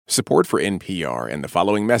Support for NPR and the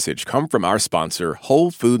following message come from our sponsor,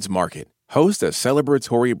 Whole Foods Market. Host a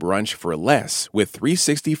celebratory brunch for less with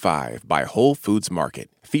 365 by Whole Foods Market,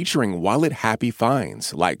 featuring wallet-happy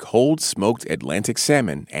finds like cold smoked Atlantic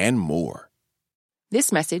salmon and more.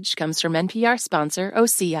 This message comes from NPR sponsor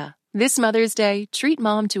Osea. This Mother's Day, treat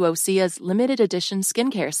mom to Osea's limited edition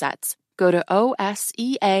skincare sets. Go to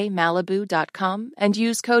OSEAMalibu.com and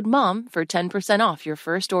use code MOM for 10% off your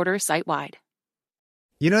first order site-wide.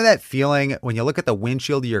 You know that feeling when you look at the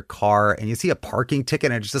windshield of your car and you see a parking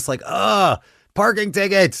ticket and it's just like, ugh, parking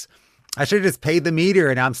tickets. I should have just paid the meter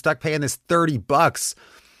and now I'm stuck paying this $30.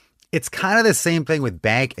 It's kind of the same thing with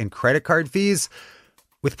bank and credit card fees.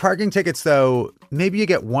 With parking tickets, though, maybe you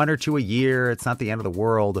get one or two a year. It's not the end of the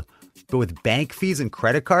world. But with bank fees and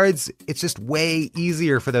credit cards, it's just way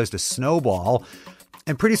easier for those to snowball.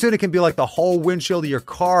 And pretty soon it can be like the whole windshield of your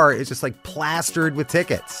car is just like plastered with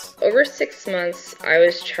tickets. Over 6 months, I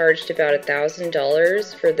was charged about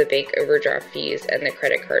 $1,000 for the bank overdraft fees and the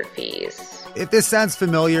credit card fees. If this sounds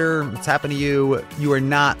familiar, it's happened to you, you are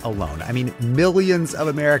not alone. I mean, millions of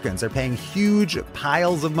Americans are paying huge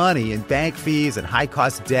piles of money in bank fees and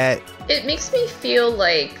high-cost debt. It makes me feel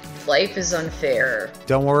like life is unfair.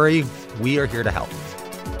 Don't worry, we are here to help.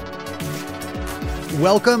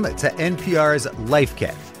 Welcome to NPR's Life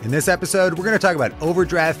Kit. In this episode, we're going to talk about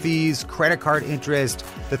overdraft fees, credit card interest,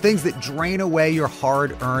 the things that drain away your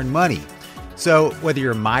hard-earned money. So whether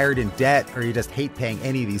you're mired in debt or you just hate paying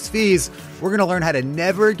any of these fees, we're going to learn how to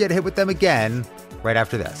never get hit with them again right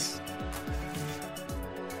after this.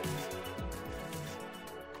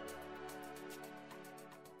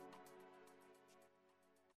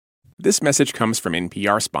 This message comes from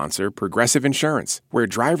NPR sponsor Progressive Insurance, where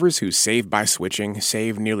drivers who save by switching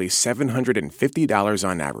save nearly $750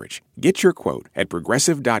 on average. Get your quote at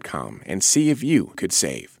Progressive.com and see if you could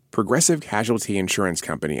save. Progressive Casualty Insurance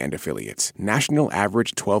Company and Affiliates. National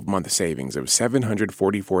average 12-month savings of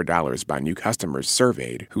 $744 by new customers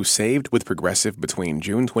surveyed who saved with Progressive between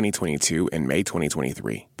June 2022 and May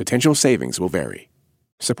 2023. Potential savings will vary.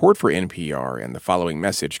 Support for NPR and the following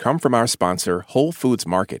message come from our sponsor, Whole Foods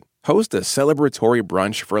Market. Host a celebratory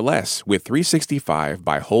brunch for less with 365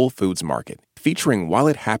 by Whole Foods Market, featuring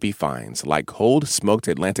wallet-happy finds like cold smoked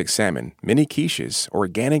Atlantic salmon, mini quiches,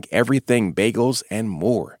 organic everything bagels, and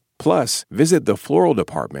more. Plus, visit the floral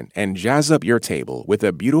department and jazz up your table with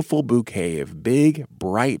a beautiful bouquet of big,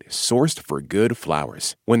 bright, sourced-for-good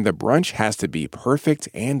flowers. When the brunch has to be perfect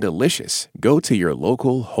and delicious, go to your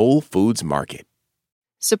local Whole Foods Market.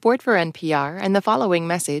 Support for NPR and the following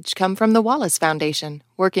message come from the Wallace Foundation,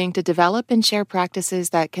 working to develop and share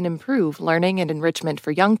practices that can improve learning and enrichment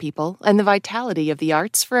for young people and the vitality of the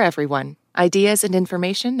arts for everyone. Ideas and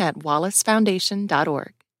information at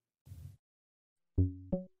wallacefoundation.org.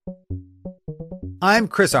 I'm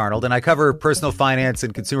Chris Arnold, and I cover personal finance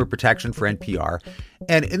and consumer protection for NPR.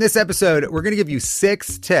 And in this episode, we're going to give you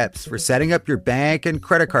 6 tips for setting up your bank and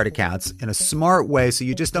credit card accounts in a smart way so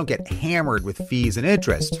you just don't get hammered with fees and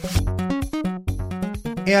interest.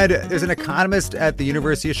 And there's an economist at the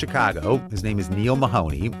University of Chicago. His name is Neil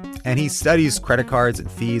Mahoney, and he studies credit cards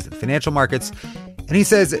and fees and financial markets. And he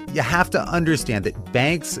says you have to understand that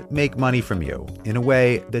banks make money from you in a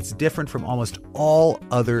way that's different from almost all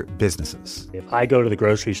other businesses. If I go to the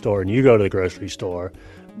grocery store and you go to the grocery store,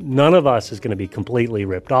 none of us is going to be completely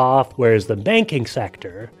ripped off, whereas the banking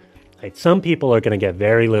sector, like, some people are going to get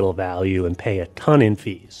very little value and pay a ton in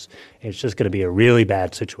fees. It's just going to be a really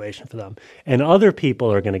bad situation for them. And other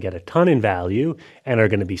people are going to get a ton in value and are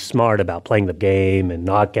going to be smart about playing the game and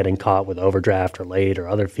not getting caught with overdraft or late or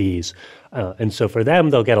other fees. And so for them,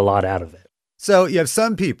 they'll get a lot out of it. So you have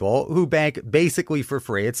some people who bank basically for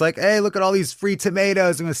free. It's like, hey, look at all these free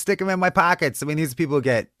tomatoes. I'm going to stick them in my pockets. I mean, these people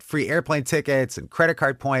get free airplane tickets and credit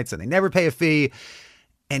card points, and they never pay a fee.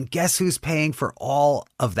 And guess who's paying for all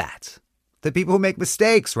of that? The people who make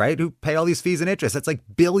mistakes, right? Who pay all these fees and interest. That's like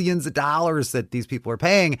billions of dollars that these people are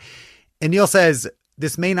paying. And Neil says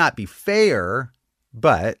this may not be fair,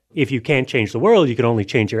 but if you can't change the world, you can only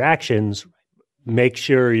change your actions. Make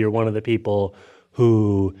sure you're one of the people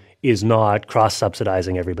who is not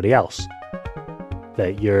cross-subsidizing everybody else,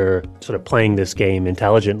 that you're sort of playing this game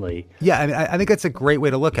intelligently. Yeah, I mean, I think that's a great way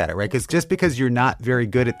to look at it, right? Because just because you're not very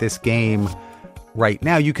good at this game right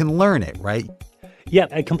now, you can learn it, right? Yeah,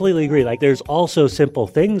 I completely agree. Like, there's also simple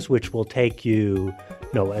things which will take you,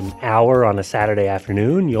 an hour on a Saturday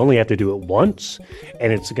afternoon. You only have to do it once,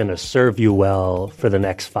 and it's going to serve you well for the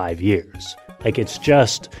next 5 years. Like, it's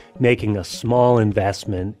just making a small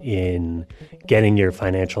investment in getting your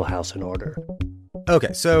financial house in order.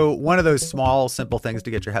 Okay, so one of those small, simple things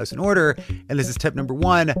to get your house in order, and this is tip number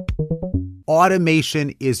 1,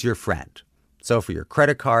 automation is your friend. So for your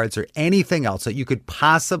credit cards or anything else that you could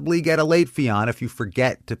possibly get a late fee on if you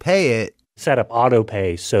forget to pay it, set up auto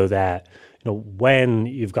pay so that when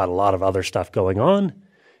you've got a lot of other stuff going on,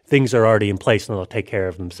 things are already in place and they'll take care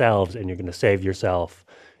of themselves, and you're going to save yourself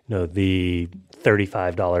the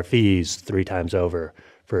 $35 fees 3 times over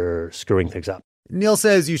for screwing things up. Neil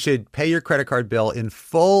says you should pay your credit card bill in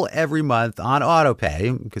full every month on auto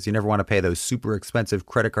pay because you never want to pay those super expensive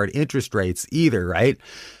credit card interest rates either, right?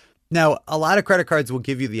 Now, a lot of credit cards will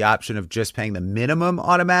give you the option of just paying the minimum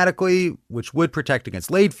automatically, which would protect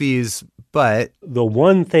against late fees, but the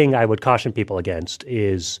one thing I would caution people against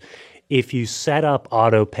is if you set up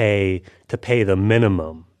auto pay to pay the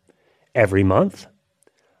minimum every month,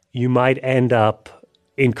 you might end up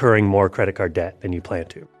incurring more credit card debt than you plan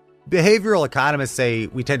to. Behavioral economists say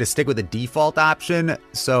we tend to stick with the default option,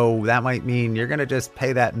 so that might mean you're going to just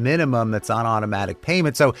pay that minimum that's on automatic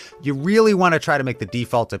payment. So you really want to try to make the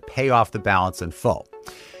default to pay off the balance in full.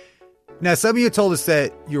 Now, some of you told us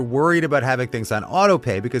that you're worried about having things on auto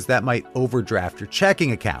pay because that might overdraft your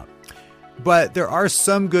checking account. But there are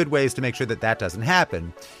some good ways to make sure that that doesn't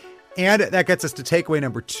happen. And that gets us to takeaway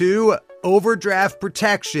number 2. Overdraft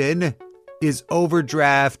protection is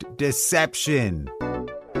overdraft deception.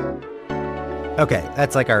 Okay,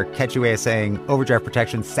 that's like our catchy way of saying overdraft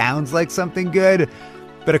protection sounds like something good.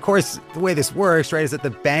 But of course, the way this works, right, is that the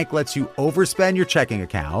bank lets you overspend your checking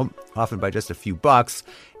account, often by just a few bucks.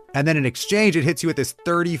 And then in exchange, it hits you with this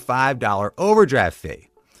 $35 overdraft fee.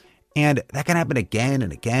 And that can happen again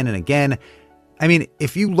and again and again. I mean,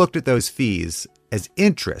 if you looked at those fees as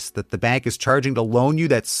interest that the bank is charging to loan you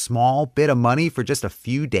that small bit of money for just a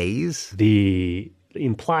few days, the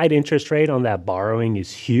implied interest rate on that borrowing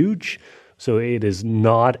is huge. So it is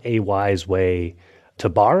not a wise way to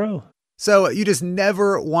borrow. So you just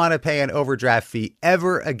never want to pay an overdraft fee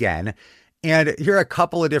ever again. And here are a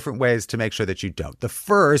couple of different ways to make sure that you don't. The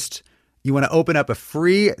first, you want to open up a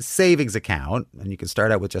free savings account, and you can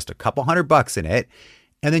start out with just a couple $100 in it.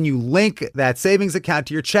 And then you link that savings account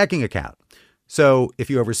to your checking account. So if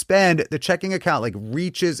you overspend, the checking account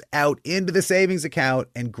reaches out into the savings account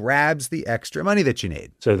and grabs the extra money that you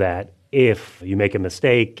need. So that if you make a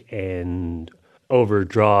mistake and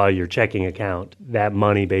overdraw your checking account, that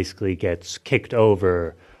money basically gets kicked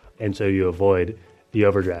over, and so you avoid the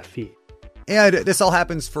overdraft fee. And this all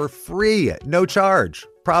happens for free, no charge.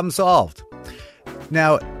 Problem solved.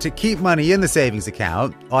 Now, to keep money in the savings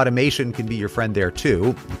account, automation can be your friend there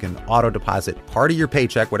too. You can auto deposit part of your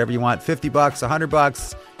paycheck, whatever you want, $50,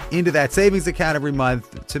 $100, into that savings account every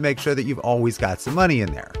month to make sure that you've always got some money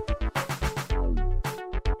in there.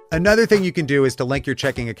 Another thing you can do is to link your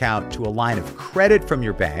checking account to a line of credit from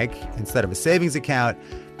your bank instead of a savings account.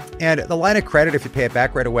 And the line of credit, if you pay it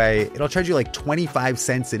back right away, it'll charge you 25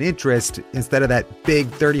 cents in interest instead of that big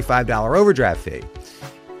 $35 overdraft fee.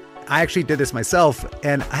 I actually did this myself,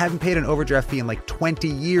 and I haven't paid an overdraft fee in 20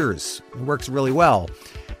 years. It works really well.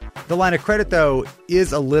 The line of credit, though,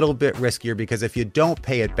 is a little bit riskier because if you don't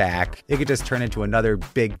pay it back, it could just turn into another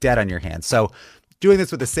big debt on your hands. So doing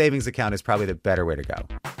this with a savings account is probably the better way to go.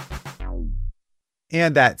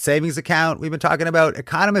 And that savings account we've been talking about,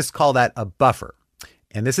 economists call that a buffer.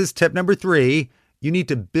 And this is tip number 3. You need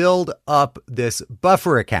to build up this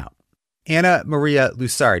buffer account. Anna Maria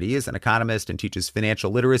Lusardi is an economist and teaches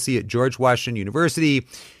financial literacy at George Washington University.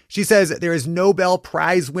 She says there is Nobel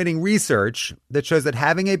Prize-winning research that shows that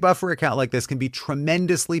having a buffer account like this can be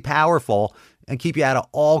tremendously powerful and keep you out of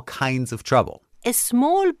all kinds of trouble. A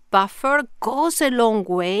small buffer goes a long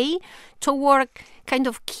way toward kind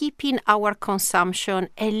of keeping our consumption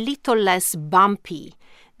a little less bumpy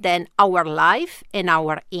than our life and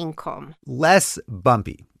our income. Less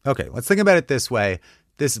bumpy. Okay, let's think about it this way.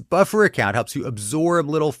 This buffer account helps you absorb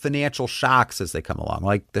little financial shocks as they come along,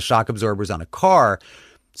 like the shock absorbers on a car.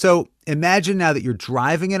 So imagine now that you're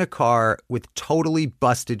driving in a car with totally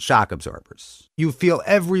busted shock absorbers. You feel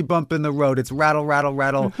every bump in the road. It's rattle, rattle,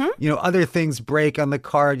 rattle. Mm-hmm. Other things break on the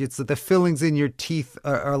car. It's the fillings in your teeth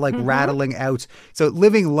are rattling out. So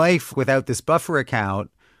living life without this buffer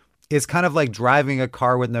account is kind of like driving a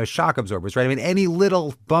car with no shock absorbers, right? I mean, any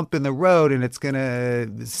little bump in the road and it's going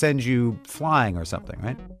to send you flying or something,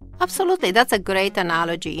 right? Absolutely. That's a great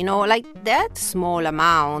analogy. That small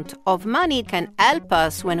amount of money can help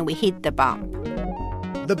us when we hit the bump.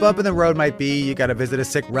 The bump in the road might be you got to visit a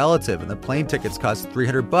sick relative and the plane tickets cost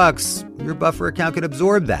 $300. Your buffer account can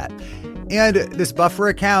absorb that. And this buffer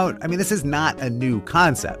account, this is not a new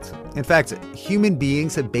concept. In fact, human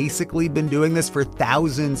beings have basically been doing this for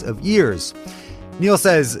thousands of years. Neil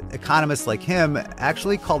says economists like him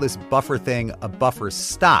actually call this buffer thing a buffer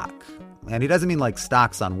stock. And he doesn't mean like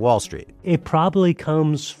stocks on Wall Street. It probably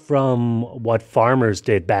comes from what farmers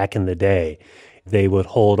did back in the day. They would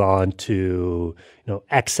hold on to,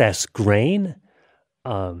 excess grain,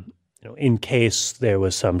 in case there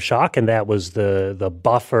was some shock, and that was the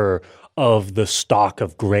buffer of the stock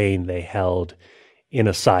of grain they held in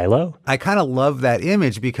a silo. I kind of love that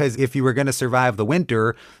image because if you were going to survive the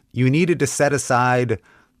winter, you needed to set aside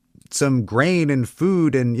some grain and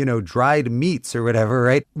food and, dried meats or whatever,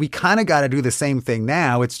 right? We kind of got to do the same thing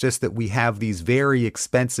now. It's just that we have these very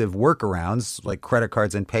expensive workarounds like credit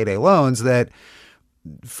cards and payday loans that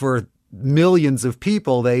for millions of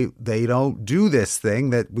people, they don't do this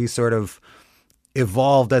thing that we sort of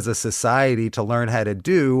evolved as a society to learn how to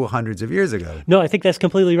do hundreds of years ago. No, I think that's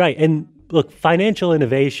completely right. And look, financial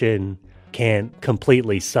innovation can't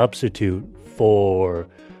completely substitute for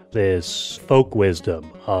this folk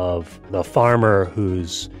wisdom of the farmer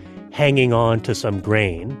who's hanging on to some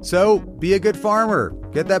grain. So be a good farmer.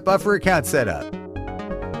 Get that buffer account set up.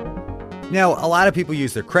 Now, a lot of people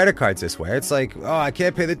use their credit cards this way. It's like, oh, I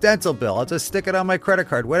can't pay the dental bill. I'll just stick it on my credit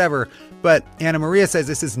card, whatever. But Anna Maria says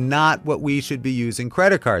this is not what we should be using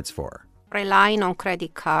credit cards for. Relying on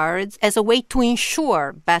credit cards as a way to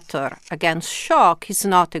insure better against shock is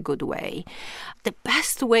not a good way. The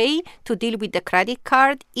best way to deal with the credit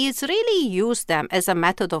card is really use them as a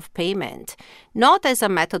method of payment, not as a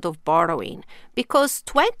method of borrowing, because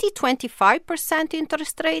 20-25%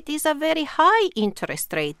 interest rate is a very high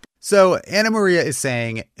interest rate. So Anna Maria is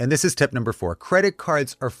saying, and this is tip number 4, credit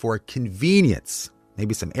cards are for convenience,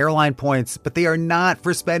 maybe some airline points, but they are not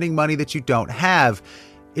for spending money that you don't have.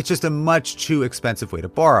 It's just a much too expensive way to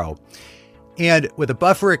borrow. And with a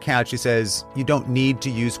buffer account, she says, you don't need to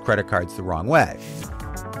use credit cards the wrong way.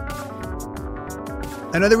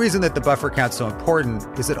 Another reason that the buffer account is so important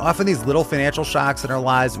is that often these little financial shocks in our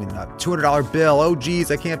lives, a $200 bill, oh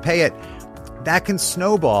geez, I can't pay it, that can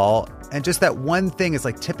snowball. And just that one thing is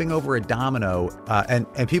like tipping over a domino, and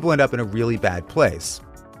people end up in a really bad place.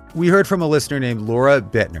 We heard from a listener named Laura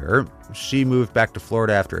Bittner. She moved back to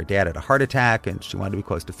Florida after her dad had a heart attack and she wanted to be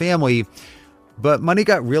close to family. But money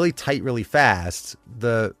got really tight really fast.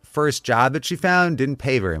 The first job that she found didn't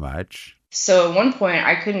pay very much. So at one point,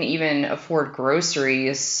 I couldn't even afford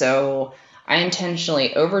groceries. So I intentionally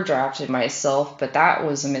overdrafted myself. But that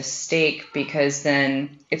was a mistake because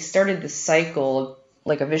then it started the cycle,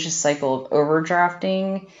 like a vicious cycle of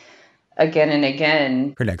overdrafting again and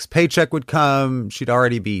again. Her next paycheck would come. She'd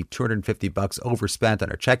already be $250 overspent on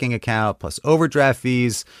her checking account, plus overdraft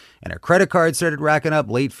fees, and her credit card started racking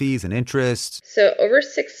up late fees and interest. So over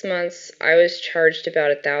 6 months, I was charged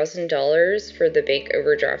about $1,000 for the bank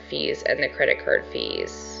overdraft fees and the credit card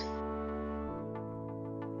fees.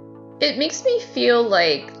 It makes me feel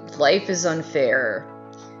like life is unfair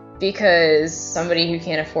because somebody who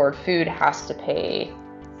can't afford food has to pay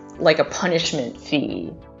like a punishment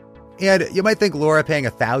fee. And you might think Laura paying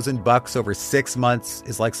 $1,000 over 6 months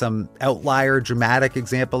is like some outlier dramatic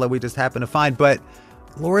example that we just happen to find, but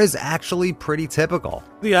Laura's actually pretty typical.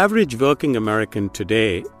 The average working American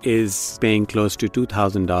today is paying close to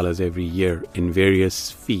 $2,000 every year in various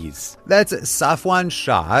fees. That's Safwan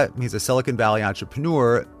Shah. He's a Silicon Valley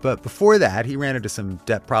entrepreneur, but before that, he ran into some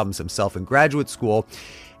debt problems himself in graduate school.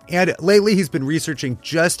 And lately, he's been researching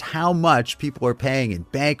just how much people are paying in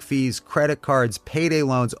bank fees, credit cards, payday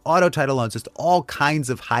loans, auto title loans, just all kinds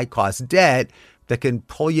of high-cost debt that can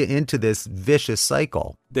pull you into this vicious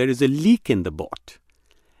cycle. There is a leak in the boat,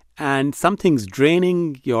 and something's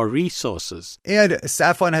draining your resources. And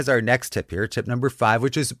Safwan has our next tip here, tip number 5,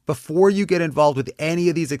 which is before you get involved with any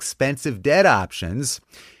of these expensive debt options,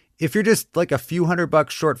 if you're just like a few $100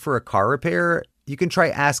 short for a car repair, you can try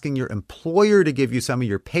asking your employer to give you some of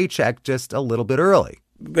your paycheck just a little bit early.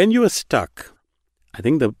 When you are stuck, I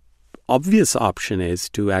think the obvious option is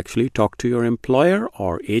to actually talk to your employer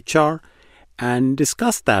or HR and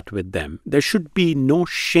discuss that with them. There should be no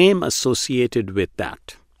shame associated with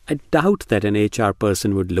that. I doubt that an HR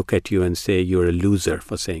person would look at you and say you're a loser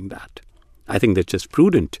for saying that. I think that's just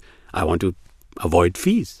prudent. I want to avoid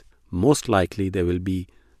fees. Most likely there will be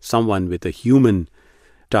someone with a human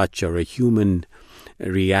touch or a human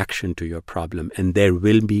reaction to your problem, and there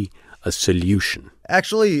will be a solution.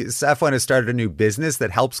 Actually, Safwan has started a new business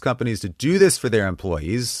that helps companies to do this for their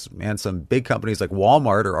employees, and some big companies like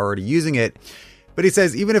Walmart are already using it. But he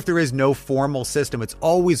says even if there is no formal system, it's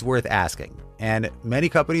always worth asking. And many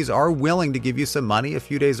companies are willing to give you some money a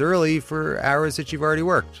few days early for hours that you've already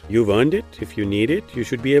worked. You've earned it. If you need it, you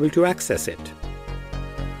should be able to access it.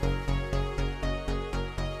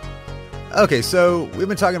 Okay, so we've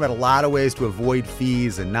been talking about a lot of ways to avoid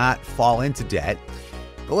fees and not fall into debt.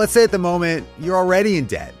 But let's say at the moment you're already in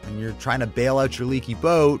debt and you're trying to bail out your leaky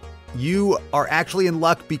boat. You are actually in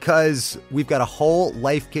luck because we've got a whole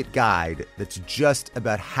Life Kit guide that's just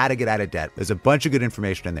about how to get out of debt. There's a bunch of good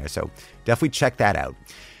information in there, so definitely check that out.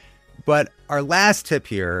 But our last tip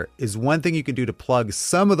here is one thing you can do to plug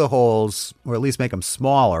some of the holes, or at least make them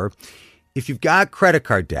smaller. If you've got credit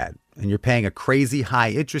card debt and you're paying a crazy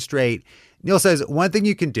high interest rate, Neil says one thing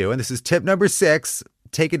you can do, and this is tip number 6,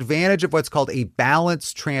 take advantage of what's called a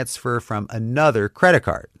balance transfer from another credit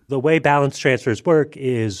card. The way balance transfers work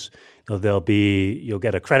is you'll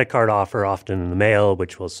get a credit card offer often in the mail,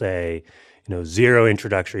 which will say, 0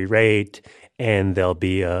 introductory rate, and there'll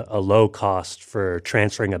be a low cost for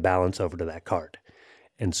transferring a balance over to that card.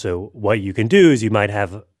 And so what you can do is you might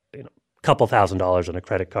have a couple $1,000s on a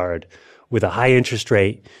credit card with a high interest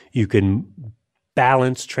rate. You can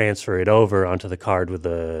balance transfer it over onto the card with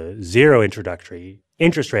a 0 introductory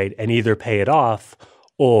interest rate and either pay it off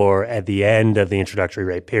or at the end of the introductory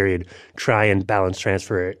rate period, try and balance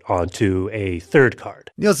transfer it onto a third card.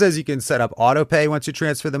 Neil says you can set up auto pay once you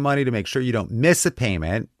transfer the money to make sure you don't miss a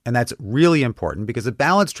payment. And that's really important because a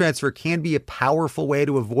balance transfer can be a powerful way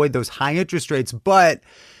to avoid those high interest rates, but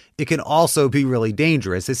it can also be really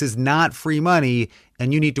dangerous. This is not free money,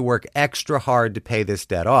 and you need to work extra hard to pay this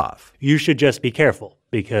debt off. You should just be careful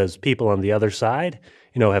because people on the other side,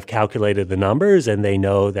 have calculated the numbers, and they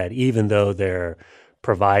know that even though they're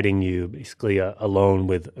providing you basically a loan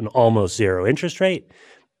with an almost 0 interest rate,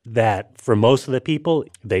 that for most of the people,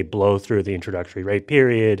 they blow through the introductory rate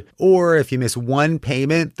period. Or if you miss one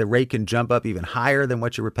payment, the rate can jump up even higher than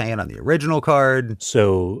what you were paying on the original card.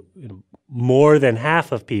 So more than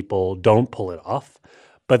half of people don't pull it off,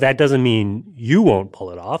 but that doesn't mean you won't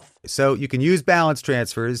pull it off. So you can use balance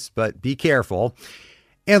transfers, but be careful.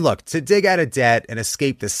 And look, to dig out of debt and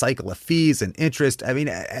escape the cycle of fees and interest,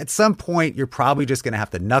 at some point, you're probably just going to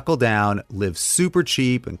have to knuckle down, live super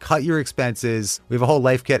cheap, and cut your expenses. We have a whole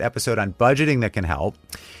Life Kit episode on budgeting that can help.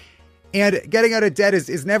 And getting out of debt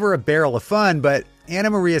is never a barrel of fun, but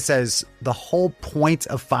Anna Maria says the whole point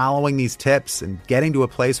of following these tips and getting to a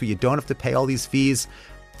place where you don't have to pay all these fees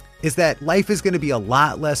is that life is going to be a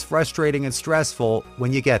lot less frustrating and stressful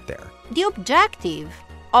when you get there. The objective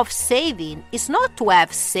of saving is not to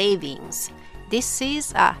have savings. This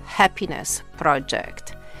is a happiness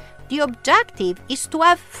project. The objective is to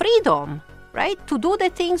have freedom, right? To do the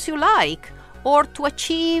things you like, or to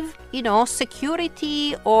achieve,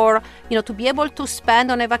 security, or, to be able to spend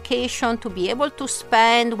on a vacation, to be able to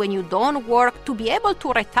spend when you don't work, to be able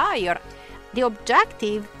to retire. The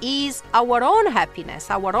objective is our own happiness,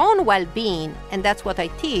 our own well-being, and that's what I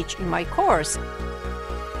teach in my course.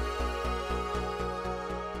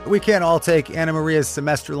 We can't all take Anna Maria's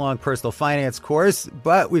semester-long personal finance course,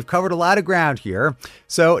 but we've covered a lot of ground here.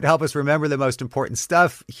 So to help us remember the most important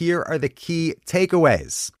stuff, here are the key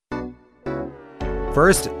takeaways.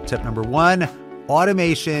 First, tip number 1,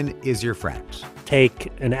 automation is your friend.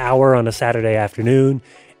 Take an hour on a Saturday afternoon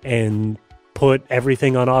and put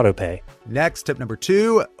everything on auto pay. Next, tip number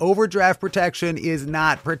 2, overdraft protection is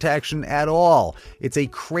not protection at all. It's a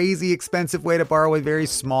crazy expensive way to borrow a very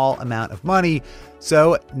small amount of money,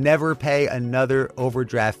 so never pay another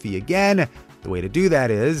overdraft fee again. The way to do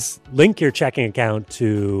that is link your checking account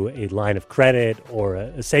to a line of credit or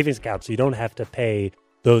a savings account so you don't have to pay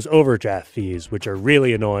those overdraft fees, which are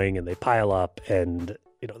really annoying and they pile up and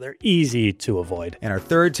they're easy to avoid. And our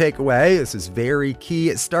third takeaway, this is very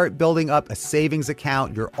key, start building up a savings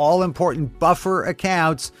account, your all-important buffer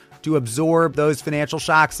account to absorb those financial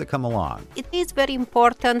shocks that come along. It is very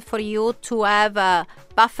important for you to have a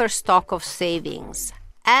buffer stock of savings.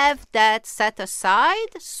 Have that set aside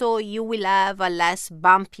so you will have a less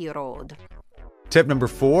bumpy road. Tip number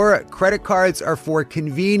 4, credit cards are for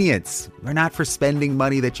convenience. They're not for spending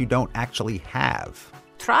money that you don't actually have.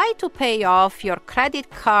 Try to pay off your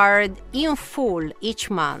credit card in full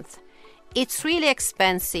each month. It's really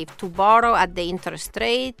expensive to borrow at the interest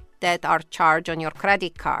rate that are charged on your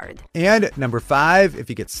credit card. And number 5, if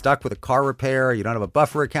you get stuck with a car repair, you don't have a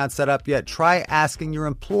buffer account set up yet, try asking your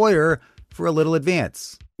employer for a little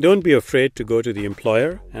advance. Don't be afraid to go to the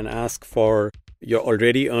employer and ask for your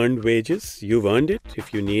already earned wages. You've earned it.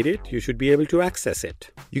 If you need it, you should be able to access it.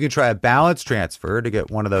 You can try a balance transfer to get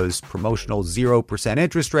one of those promotional 0%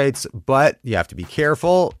 interest rates, but you have to be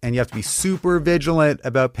careful and you have to be super vigilant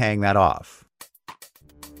about paying that off.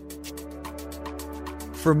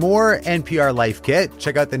 For more NPR Life Kit,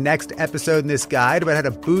 check out the next episode in this guide about how to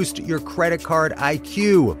boost your credit card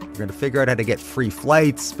IQ. We're going to figure out how to get free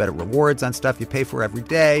flights, better rewards on stuff you pay for every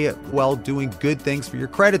day, while doing good things for your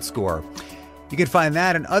credit score. You can find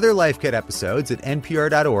that and other Life Kit episodes at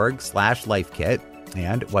npr.org/lifekit.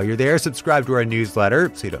 And while you're there, subscribe to our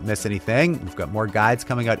newsletter so you don't miss anything. We've got more guides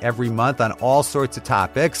coming out every month on all sorts of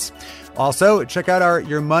topics. Also, check out our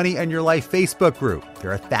Your Money and Your Life Facebook group.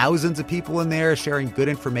 There are thousands of people in there sharing good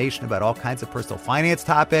information about all kinds of personal finance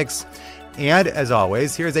topics. And as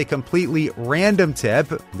always, here's a completely random tip,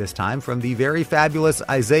 this time from the very fabulous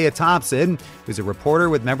Isaiah Thompson, who's a reporter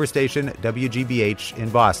with member station WGBH in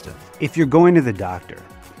Boston. If you're going to the doctor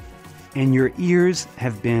and your ears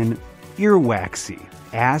have been earwaxy,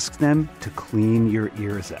 ask them to clean your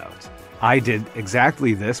ears out. I did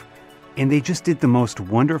exactly this, and they just did the most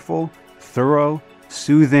wonderful, thorough,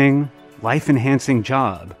 soothing, life-enhancing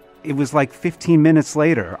job. It was like 15 minutes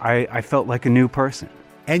later, I felt like a new person.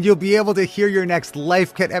 And you'll be able to hear your next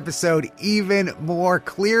Life Kit episode even more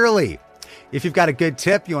clearly. If you've got a good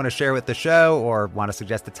tip you want to share with the show or want to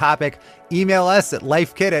suggest a topic, email us at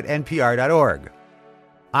lifekit@npr.org.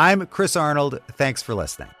 I'm Chris Arnold. Thanks for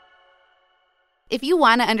listening. If you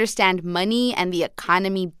want to understand money and the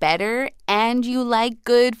economy better and you like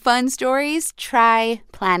good, fun stories, try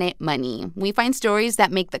Planet Money. We find stories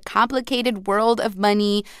that make the complicated world of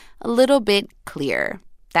money a little bit clearer.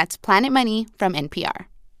 That's Planet Money from NPR.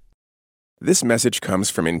 This message comes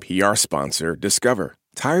from NPR sponsor Discover.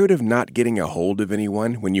 Tired of not getting a hold of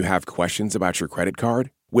anyone when you have questions about your credit card?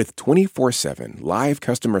 With 24/7 live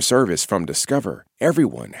customer service from Discover,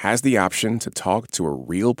 everyone has the option to talk to a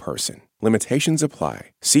real person. Limitations apply.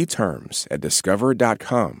 See terms at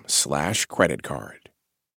discover.com/creditcard.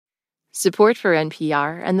 Support for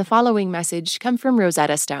NPR and the following message come from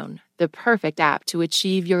Rosetta Stone, the perfect app to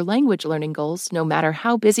achieve your language learning goals no matter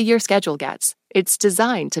how busy your schedule gets. It's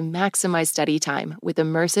designed to maximize study time with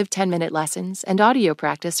immersive 10-minute lessons and audio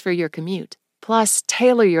practice for your commute. Plus,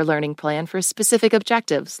 tailor your learning plan for specific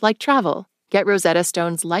objectives like travel. Get Rosetta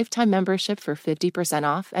Stone's lifetime membership for 50%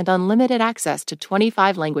 off and unlimited access to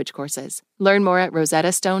 25 language courses. Learn more at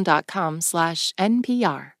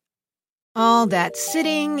rosettastone.com/NPR. All that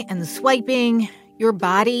sitting and swiping, your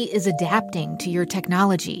body is adapting to your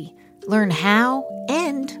technology. Learn how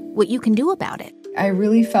and what you can do about it. I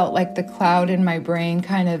really felt like the cloud in my brain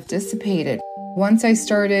kind of dissipated. Once I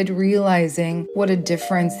started realizing what a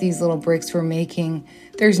difference these little breaks were making,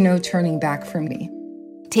 there's no turning back for me.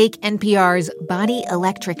 Take NPR's Body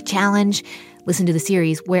Electric Challenge. Listen to the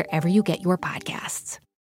series wherever you get your podcasts.